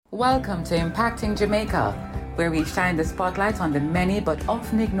Welcome to Impacting Jamaica, where we shine the spotlight on the many but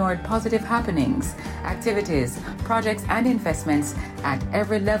often ignored positive happenings, activities, projects, and investments at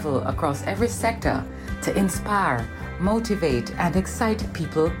every level across every sector to inspire, motivate, and excite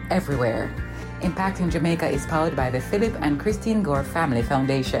people everywhere. Impacting Jamaica is powered by the Philip and Christine Gore Family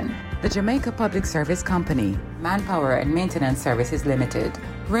Foundation, the Jamaica Public Service Company, Manpower and Maintenance Services Limited,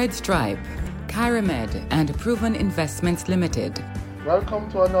 Red Stripe, Caramed, and Proven Investments Limited. Welcome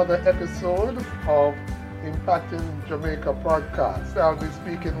to another episode of Impacting Jamaica podcast. I'll be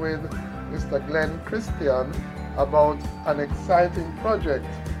speaking with Mr. Glenn Christian about an exciting project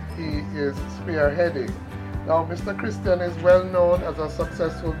he is spearheading. Now, Mr. Christian is well known as a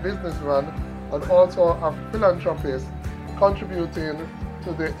successful businessman and also a philanthropist contributing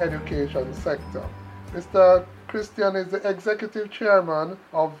to the education sector. Mr. Christian is the executive chairman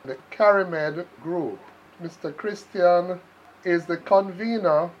of the Caramed Group. Mr. Christian is the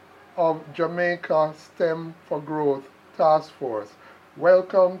convener of Jamaica STEM for Growth Task Force.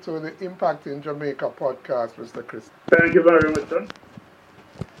 Welcome to the Impacting Jamaica podcast, Mr. Christian. Thank you very much, sir.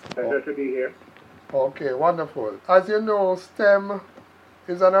 Pleasure to be here. Okay, wonderful. As you know, STEM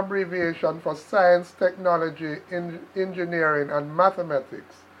is an abbreviation for science, technology, engineering, and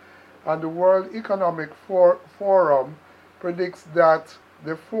mathematics. And the World Economic Forum predicts that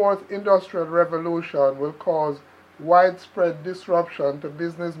the fourth industrial revolution will cause widespread disruption to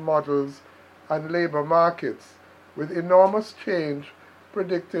business models and labor markets, with enormous change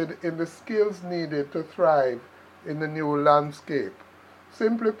predicted in the skills needed to thrive in the new landscape.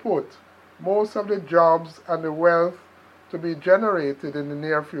 Simply put, most of the jobs and the wealth to be generated in the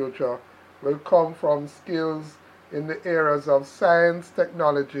near future will come from skills in the areas of science,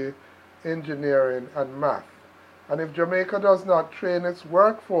 technology, engineering, and math. And if Jamaica does not train its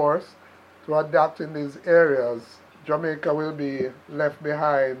workforce to adapt in these areas, Jamaica will be left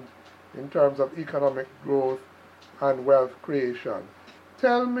behind in terms of economic growth and wealth creation.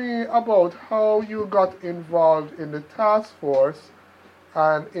 Tell me about how you got involved in the task force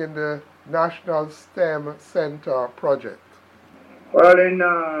and in the National STEM Center project. Well, in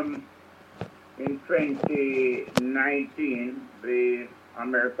 2019, the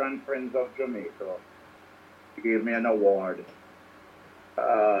American Friends of Jamaica gave me an award,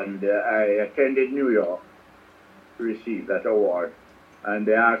 and I attended New York to receive that award, and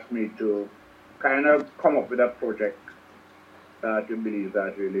they asked me to kind of come up with a project that we believe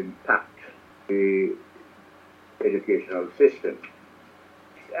that will impact the educational system.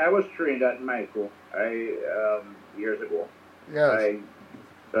 I was trained at MICO years ago. Yes.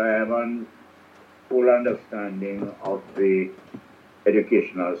 I have a full understanding of the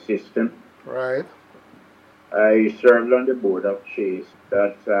educational system. Right. I served on the board of Chase,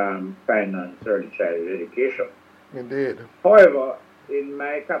 that's finance early childhood education. Indeed. However, in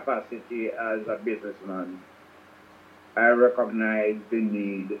my capacity as a businessman, I recognize the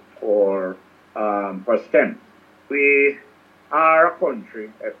need for STEM. We are a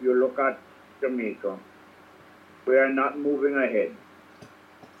country, if you look at Jamaica, we are not moving ahead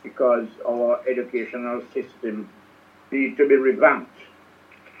because our educational system needs to be revamped.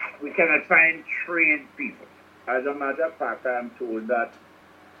 We cannot find trained people. As a matter of fact, I am told that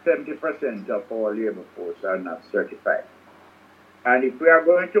 70% of our labor force are not certified. And if we are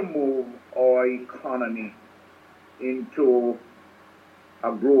going to move our economy into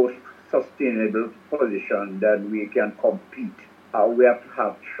a growth sustainable position that we can compete, we have to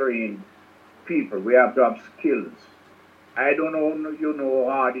have trained people. We have to have skills. I don't know, how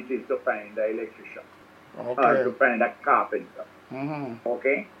hard it is to find an electrician, or to find a carpenter. Mm-hmm.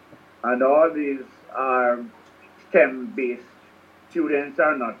 Okay? And all these are STEM-based. Students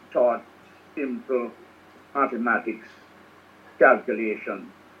are not taught simple mathematics,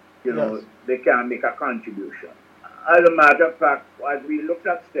 calculation. Yes. They can make a contribution. As a matter of fact, as we looked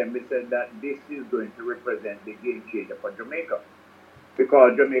at STEM, we said that this is going to represent the game changer for Jamaica,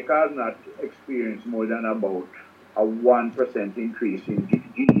 because Jamaica has not experienced more than about a 1% increase in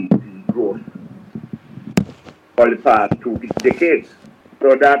GDP growth for the past 2 decades.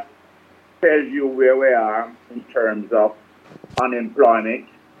 So that tells you where we are in terms of unemployment.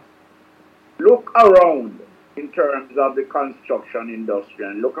 Look around in terms of the construction industry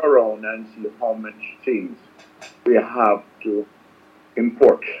and look around and see how much things we have to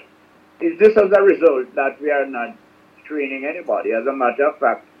import. Is this as a result that we are not training anybody? As a matter of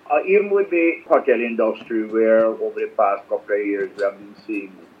fact, even with the hotel industry, where over the past couple of years we have been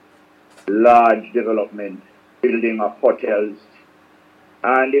seeing large development, building of hotels.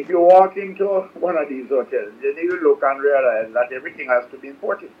 And if you walk into one of these hotels, then you look and realize that everything has to be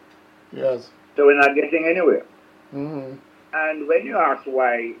imported. Yes. So we're not getting anywhere. Mm-hmm. And when you ask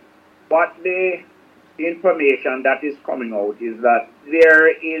why, what the information that is coming out is that there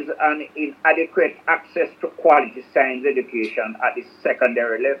is an inadequate access to quality science education at the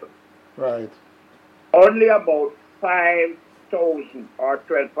secondary level. Right. Only about 5,000 or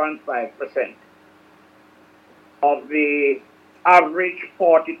 12.5% of the average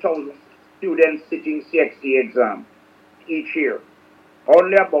 40,000 students sitting CXC exam each year,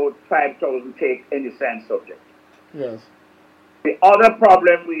 only about 5,000 take any science subject. Yes. The other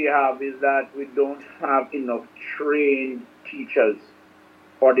problem we have is that we don't have enough trained teachers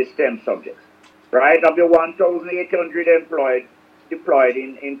for the STEM subjects. Right? Of the 1,800 deployed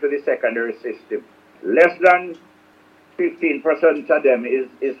into the secondary system, less than 15% of them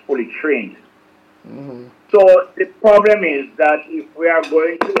is fully trained. Mm-hmm. So the problem is that if we are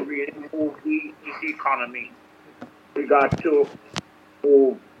going to really move this economy, we got to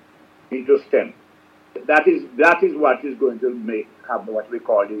move into STEM. That is what is going to have what we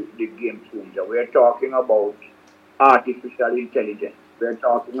call the game changer. We're talking about artificial intelligence. We're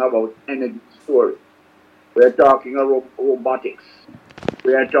talking about energy storage. We're talking about robotics.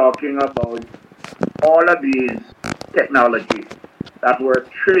 We're talking about all of these technologies that worth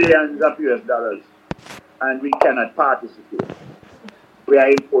trillions of US dollars, and we cannot participate. We are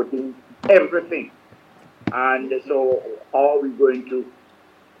importing everything. And so how are we going to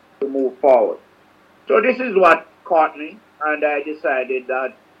move forward? So this is what caught me, and I decided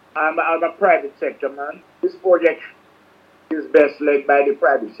that I'm a private sector man. This project is best led by the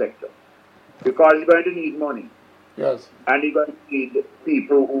private sector because you're going to need money. Yes. And you're going to need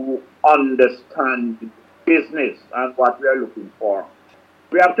people who understand business and what we are looking for.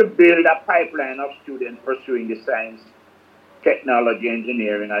 We have to build a pipeline of students pursuing the science, technology,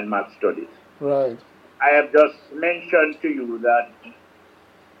 engineering, and math studies. Right. I have just mentioned to you that,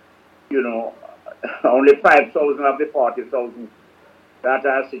 only 5,000 of the 40,000 that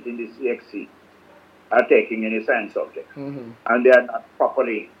are sitting in the CXC are taking any science subject, Mm-hmm. and they are not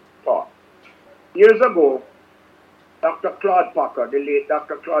properly taught. Years ago, Dr. Claude Packer, the late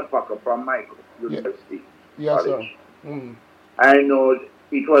Dr. Claude Packer from Michael University Yes, College, sir. Mm-hmm. I know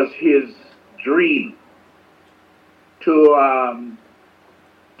it was his dream to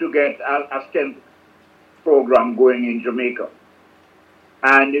get a STEM program going in Jamaica.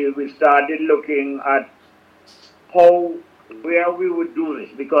 And we started looking at where we would do this,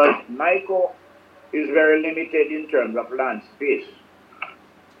 because Michael is very limited in terms of land space.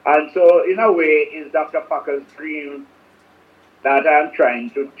 And so, in a way, it's Dr. Packer's dream that I'm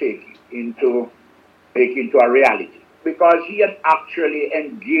trying to make into a reality. Because he had actually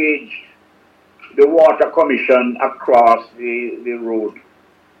engaged the Water Commission across the road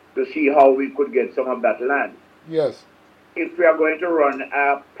to see how we could get some of that land. Yes. If we are going to run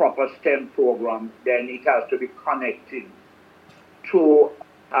a proper STEM program, then it has to be connected to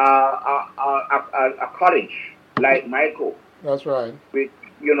a college like Michael. That's right. Which,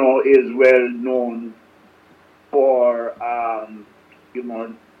 is well known for,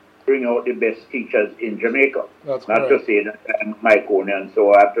 bring out the best teachers in Jamaica. That's Not correct. to say that I'm Miconian,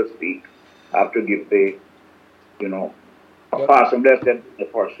 so I have to speak. I have to give the, pass and bless them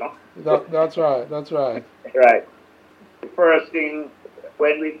first, no? That's right. That's right. Right. The first thing,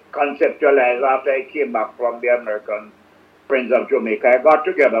 when we conceptualized, after I came back from the American Friends of Jamaica, I got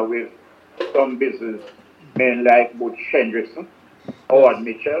together with some businessmen like Butch Hendrickson, Howard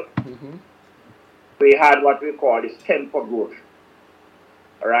Mitchell. Mm-hmm. We had what we call the STEM for Growth.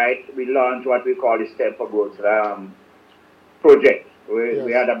 Right? We launched what we call the STEM for Growth project.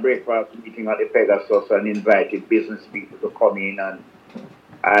 We had a breakfast meeting at the Pegasus and invited business people to come in,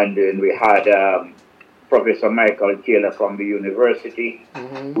 and then we had Professor Michael Taylor from the university,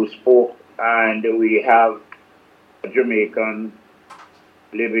 Mm-hmm. who spoke, and we have a Jamaican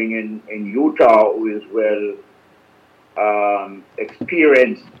living in Utah who is well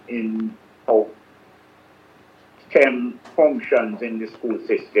experienced in how STEM functions in the school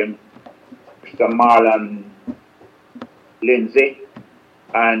system, Mr. Marlon Lindsay,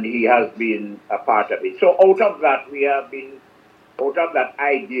 and he has been a part of it. So out of that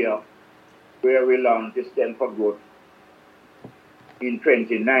idea, where we launched the STEM for Growth in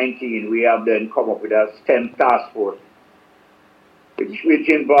 2019, we have then come up with a STEM task force, which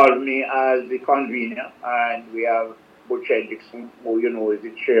involved me as the convener, and we have Butch Hendrickson, who is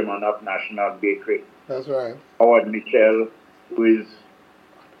the chairman of National Bakery. That's right. Howard Mitchell, who is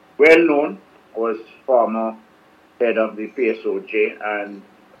well known, was former head of the PSOJ and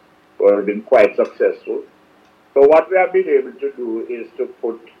has been quite successful. So what we have been able to do is to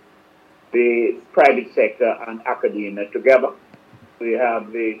put the private sector and academia together. We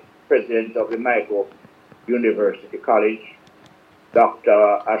have the president of the Michael University College,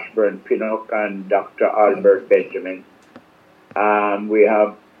 Dr. Ashburn Pinnock and Dr. Albert Benjamin. We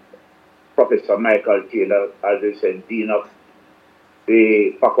have Professor Michael Taylor, as I said, Dean of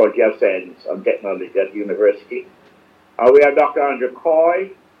the Faculty of Science and Technology at the University. We have Dr. Andrew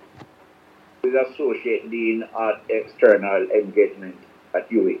Coy, who is Associate Dean at External Engagement at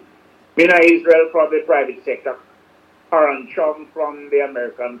UWI. Mina Israel from the private sector. Karen Chum from the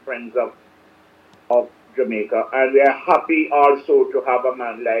American Friends of Jamaica. And we are happy also to have a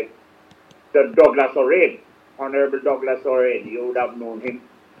man like the Douglas O'Reilly, Honorable Douglas O'Reilly. You would have known him.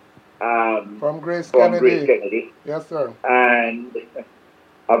 From Grace Kennedy. Yes, sir. And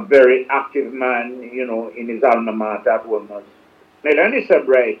a very active man, you know, in his alma mater at Wolmer's. Melanie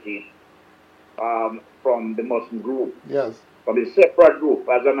Sobriety from the Muslim group. Yes. From a separate group.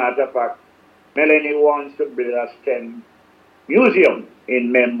 As a matter of fact, Melanie wants to build a STEM museum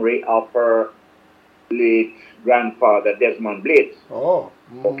in memory of her late grandfather, Desmond Blades. Oh.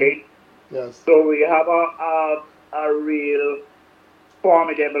 Mm-hmm. Okay? Yes. So we have a real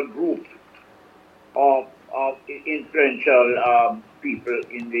formidable group of influential people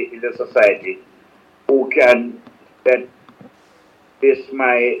in the society who can that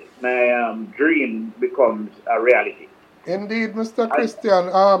my dream becomes a reality. Indeed, Mr. Christian,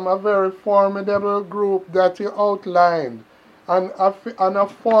 a very formidable group that you outlined, and a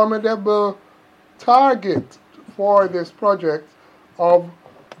formidable target for this project of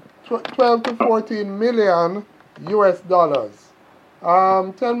 12 to 14 million US dollars.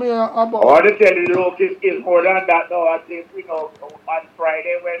 Tell me about... I want to tell you, look, it's more than that now. I think, you know, on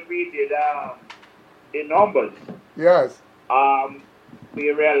Friday when we did the numbers, yes, we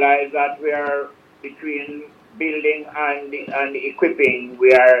realized that we are between building and equipping,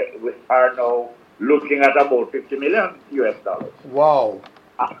 we are now looking at about 50 million US dollars. Wow.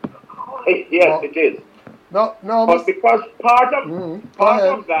 Yes, wow. It is. No, but because part of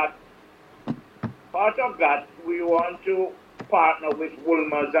that, we want to partner with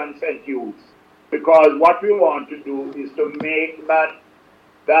Wolmer's and St. Hugh's, because what we want to do is to make that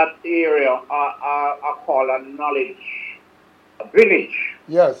area a knowledge village.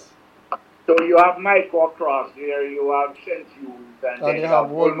 Yes. So you have Michael across there, you have St. Hugh's, and then you have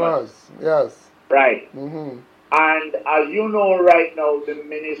Wolmer's. Yes. Right. Mm-hmm. And as you know right now, the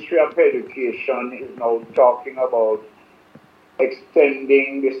Ministry of Education is now talking about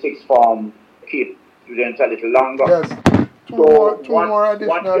extending the sixth form keep students a little longer. Yes. Two more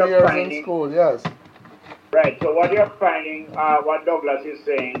additional years in school, yes. Right, so what you're finding, what Douglas is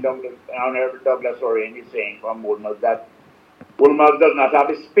saying, Honorable Douglas O'Reilly is saying from Wolmer's, that Wolmer's does not have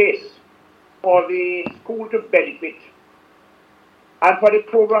a space for the school to benefit. And for the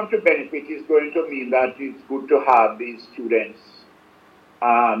program to benefit is going to mean that it's good to have these students,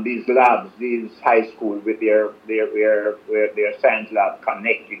 these labs, these high schools with their science lab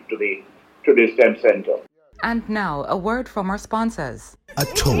connected to the STEM center. And now, a word from our sponsors. A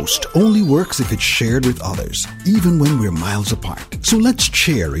toast only works if it's shared with others, even when we're miles apart. So let's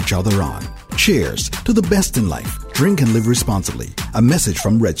cheer each other on. Cheers to the best in life. Drink and live responsibly. A message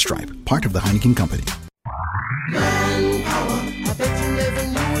from Red Stripe, part of the Heineken Company.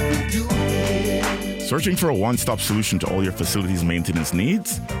 Searching for a one-stop solution to all your facilities maintenance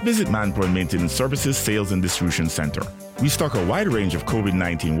needs? Visit Manpower Maintenance Services Sales and Distribution Center. We stock a wide range of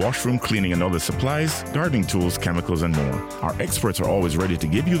COVID-19 washroom, cleaning and other supplies, gardening tools, chemicals, and more. Our experts are always ready to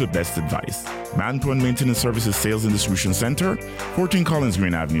give you the best advice. Manpower Maintenance Services Sales and Distribution Center, 14 Collins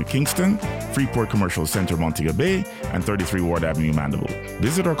Green Avenue, Kingston, Freeport Commercial Center, Montego Bay, and 33 Ward Avenue, Mandeville.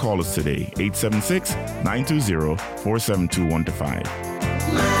 Visit or call us today, 876-920-47215.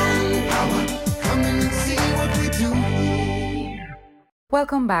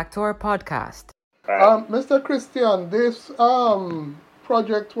 Welcome back to our podcast. Mr. Christian, this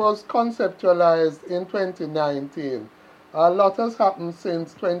project was conceptualized in 2019. A lot has happened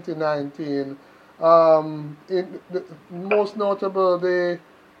since 2019. Most notable, the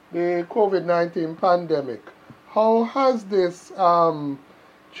COVID-19 pandemic. How has this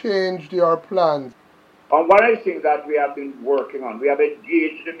changed your plans? One of the things that we have been working on, we have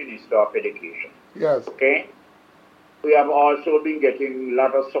engaged the Minister of Education. Yes. Okay? We have also been getting a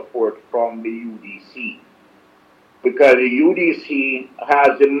lot of support from the UDC, because the UDC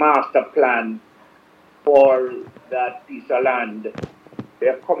has a master plan for that piece of land. They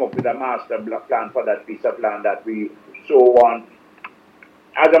have come up with a master plan for that piece of land that we so want.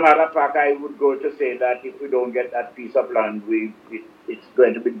 As a matter of fact, I would go to say that if we don't get that piece of land, it's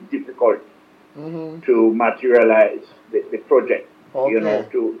going to be difficult to materialize the project. Okay. You know,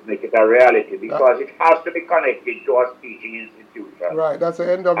 to make it a reality, because it has to be connected to a teaching institution. Right, that's the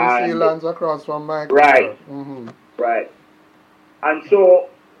NWC lands across from Michael. Right, Mm-hmm. right. And so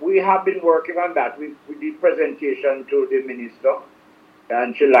we have been working on that. We did presentation to the minister,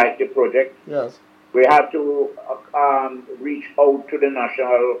 and she liked the project. Yes. We have to reach out to the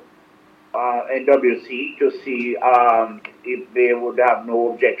national NWC to see if they would have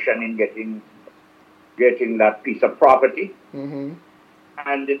no objection in getting that piece of property. Mm-hmm.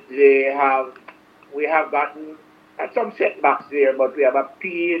 And we have gotten some setbacks there, but we have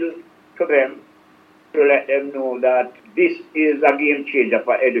appealed to them to let them know that this is a game changer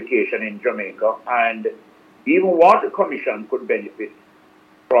for education in Jamaica, and even Water Commission could benefit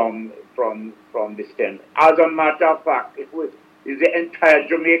from the STEM. As a matter of fact, it's the entire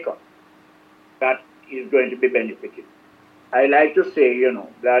Jamaica that is going to be benefited. I like to say,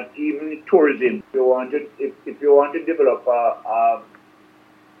 that even tourism, if you want to develop a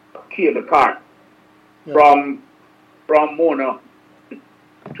cable car from Mona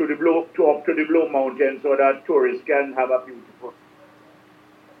to up to the Blue Mountains, so that tourists can have a beautiful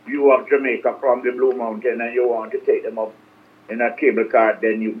view of Jamaica from the Blue Mountain, and you want to take them up in a cable car,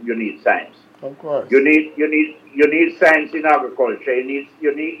 then you need science. Of course. You need science in agriculture.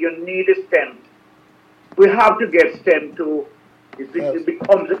 You need a STEM. We have to get STEM to it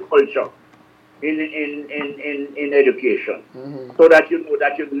becomes a culture in education, so that you know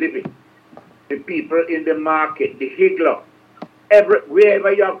that you're living. The people in the market, the higgler,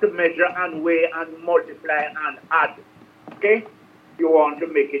 wherever you have to measure and weigh and multiply and add, okay? You want to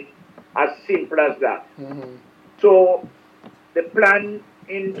make it as simple as that. So the plan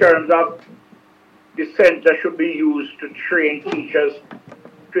in terms of the center should be used to train teachers,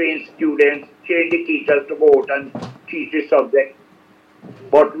 train students, train the teachers to go out and teach the subject.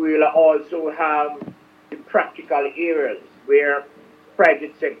 But we'll also have the practical areas where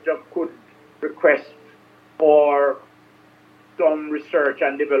private sector could request for some research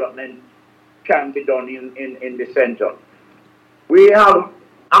and development can be done in the center. We have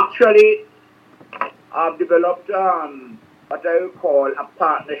actually developed what I would call a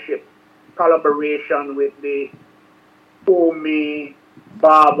partnership, collaboration with the Homi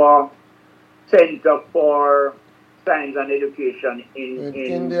Bhabha Center for Science and Education in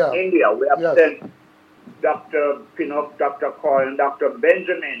India. We have sent Dr. Pinnock, Dr. Coy, and Dr.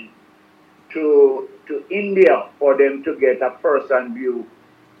 Benjamin to India for them to get a first-hand view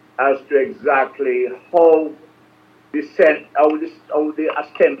as to exactly how the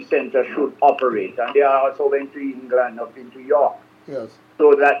STEM center should operate. And they also went to England, up into York,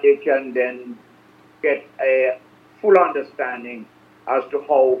 so that they can then get a full understanding as to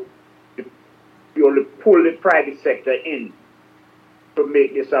how you pull the private sector in to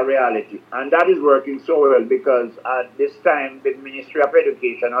make this a reality. And that is working so well, because at this time the Ministry of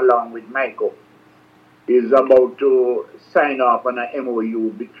Education, along with MICO, is about to sign off on an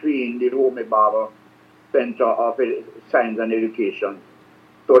MOU between the Homi Bhabha Center of Science and Education,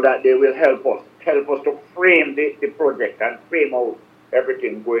 so that they will help us to frame the project and frame out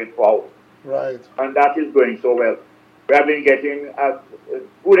everything going forward. Right. And that is going so well. We have been getting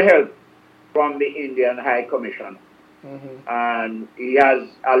good help from the Indian High Commission. And he has,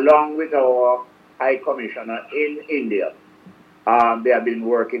 along with our High Commissioner in India, they have been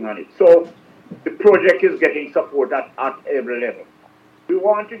working on it. So the project is getting support at every level. We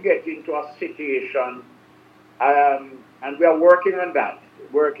want to get into a situation, and we are working on that,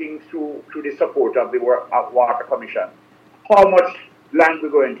 working through the support of the Water Commission. How much land we're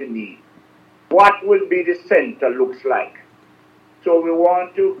going to need? What will be the center looks like? So we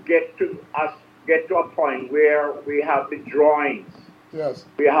want to get to a point where we have the drawings. Yes.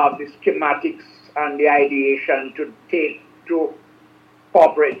 We have the schematics and the ideation to take to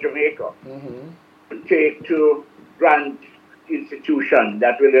corporate Jamaica, to take to grant institution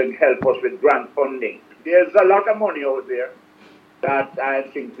that will help us with grant funding. There's a lot of money out there that I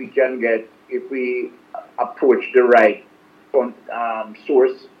think we can get if we approach the right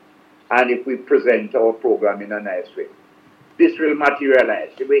source, and if we present our program in a nice way. This will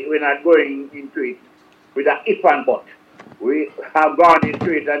materialize. We're not going into it with an if and but. We have gone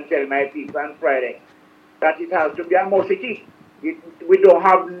into it and tell my people on Friday that it has to be a must-see. We don't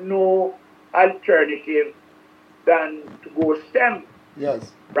have no alternative than to go STEM.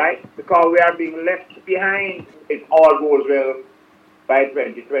 Yes. Right? Because we are being left behind. If all goes well, by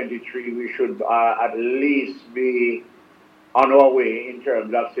 2023, we should at least be on our way in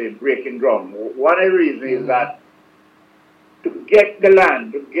terms of, say, breaking ground. One of the reasons is that to get the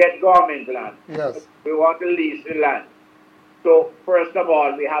land, to get government land, we want to lease the land. So, first of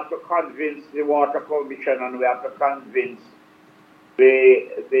all, we have to convince the Water Commission, and we have to convince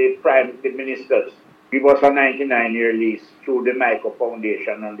the ministers give us a 99-year lease through the MICO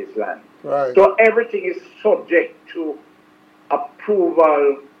Foundation on this land. Right. So everything is subject to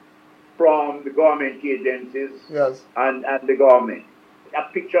approval from the government agencies Yes. and the government. A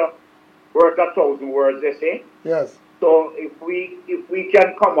picture worth 1,000 words, they say. Yes. So if we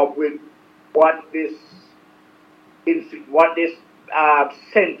can come up with what this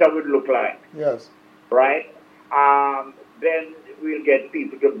center would look like, Yes. right? Then we'll get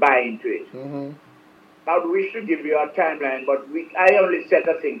people to buy into it. Mm-hmm. Now we should give you a timeline, but I only set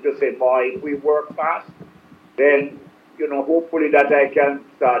a thing to say, boy, if we work fast, then hopefully that I can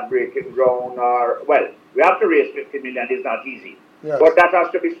start breaking ground. Or well, we have to raise 50 million. It's not easy, Yes. but that has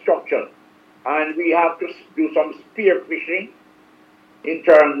to be structured, and we have to do some spear fishing in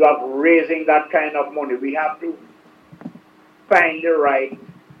terms of raising that kind of money. We have to find the right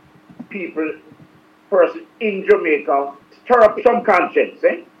person in Jamaica, stir up some conscience,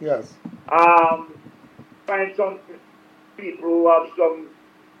 eh? Yes. Find some people who have some,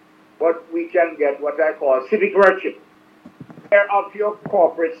 what we can get, what I call civic virtue. Care of your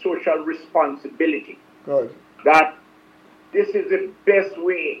corporate social responsibility. Good. That this is the best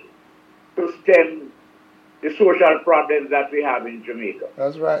way to stem the social problems that we have in Jamaica.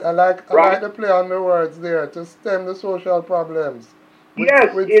 That's right. I like the play on the words there, to stem the social problems.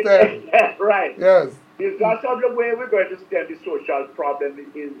 Yes, right. Yes. That's the way we're going to stem the social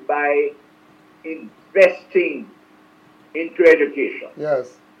problem is by investing into education.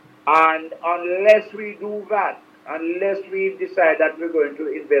 Yes. And unless we do that, unless we decide that we're going to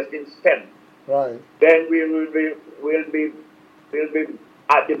invest in STEM, right, then we'll be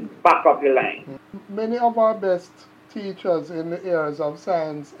at the back of the line. Many of our best teachers in the areas of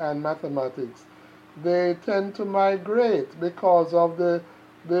science and mathematics, they tend to migrate because of the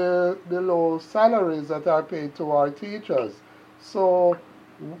low salaries that are paid to our teachers. So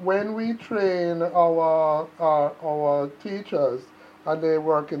when we train our teachers and they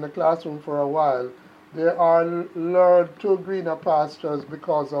work in the classroom for a while, they are lured to greener pastures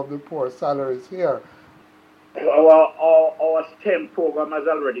because of the poor salaries here. Our STEM program has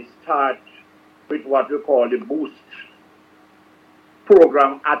already started with what we call the Boost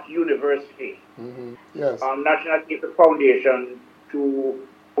program at university. Mm-hmm. Yes. National Teacher Foundation to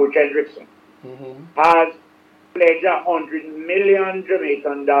Coach Hendrickson has pledged $100 million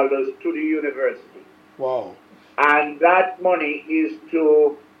Jamaican dollars to the university. Wow. And that money is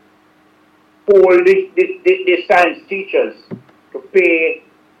to hold the science teachers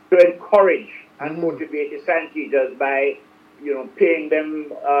to encourage and motivate the science teachers by paying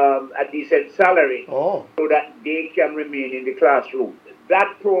them a decent salary so that they can remain in the classroom.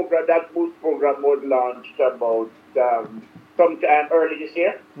 That program, that Boost program, was launched about sometime early this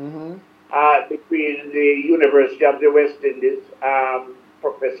year between the University of the West Indies,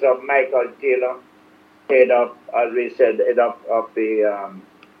 Professor Michael Taylor, head of the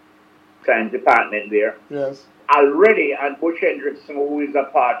science department there. Yes. Already, and Butch Hendrickson, who is a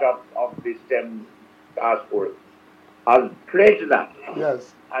part of the STEM task force, has pledged that.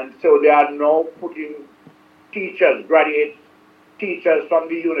 Yes. And so they are now putting teachers, graduate teachers from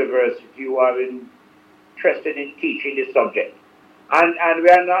the university who are interested in teaching the subject. And we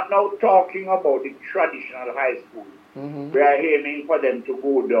are not now talking about the traditional high school. We are aiming for them to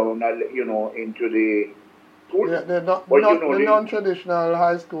go down, into the school. Yeah, the non-traditional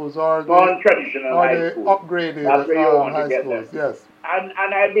high schools or the non-traditional high schools. Upgraded That's where you want high to get schools. them. Yes.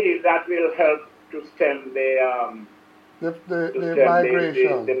 And I believe that will help to stem the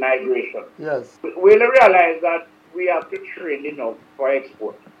migration. The migration. Yes. We'll realize that we have to train enough for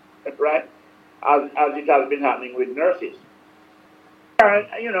export, right? As it has been happening with nurses. And,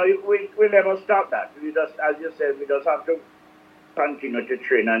 we'll never stop that. We just, as you said, we just have to continue to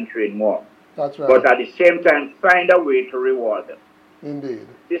train and train more. That's right. But at the same time, find a way to reward them. Indeed.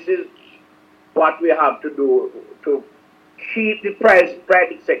 This is what we have to do to keep the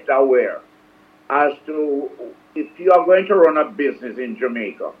private sector aware as to if you are going to run a business in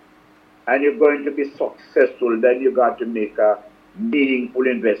Jamaica and you're going to be successful, then you got to make a meaningful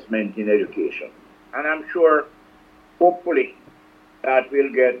investment in education. And I'm sure, hopefully, that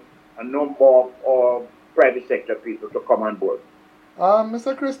we'll get a number of private sector people to come on board.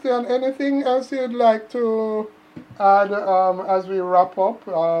 Mr. Christian, anything else you'd like to add as we wrap up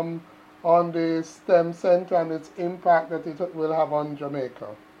on the STEM Center and its impact that it will have on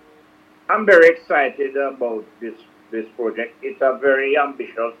Jamaica? I'm very excited about this project. It's a very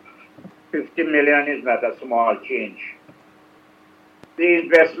ambitious. 50 million is not a small change. The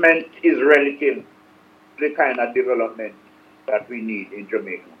investment is relative to the kind of development that we need in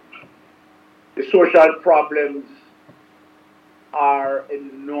Jamaica. The social problems are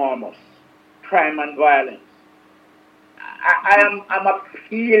enormous. Crime and violence. I'm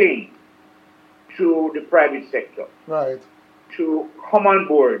appealing to the private sector. Right. to come on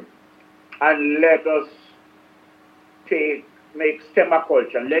board and let us make STEM a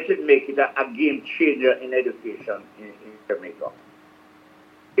culture, let it make it a game changer in education in Jamaica.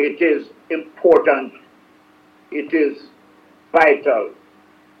 It is important, it is vital,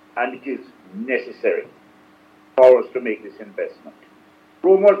 and it is necessary for us to make this investment.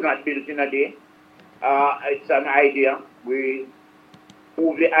 Rome was not built in a day. It's an idea. We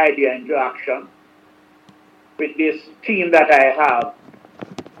move the idea into action. With this team that I have,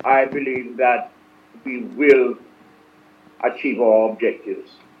 I believe that we will achieve our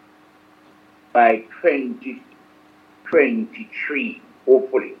objectives by 2023,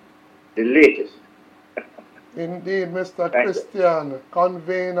 hopefully, the latest. Indeed, Mr. Christian,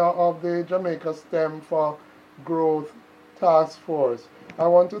 convener of the Jamaica STEM for Growth Task Force. I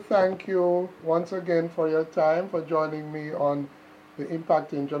want to thank you once again for your time, for joining me on the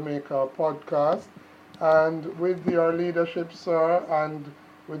Impacting Jamaica podcast. And with your leadership, sir, and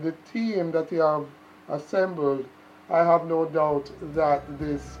with the team that you have assembled, I have no doubt that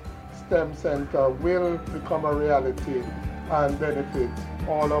this STEM Center will become a reality and benefit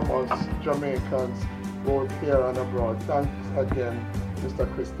all of us Jamaicans, both here and abroad. Thanks again, Mr.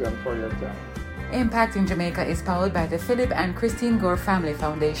 Christian, for your time. Impacting Jamaica is powered by the Philip and Christine Gore Family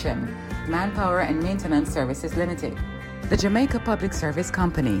Foundation, Manpower and Maintenance Services Limited, the Jamaica Public Service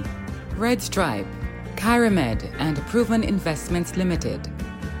Company, Red Stripe, Caramed, and Proven Investments Limited.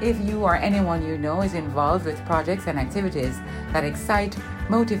 If you or anyone you know is involved with projects and activities that excite,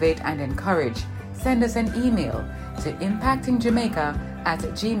 motivate, and encourage, send us an email to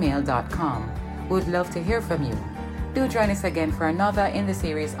impactingjamaica@gmail.com. We'd love to hear from you. Do join us again for another in the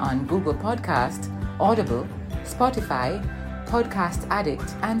series on Google Podcast, Audible, Spotify, Podcast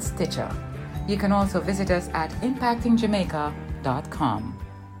Addict, and Stitcher. You can also visit us at impactingjamaica.com.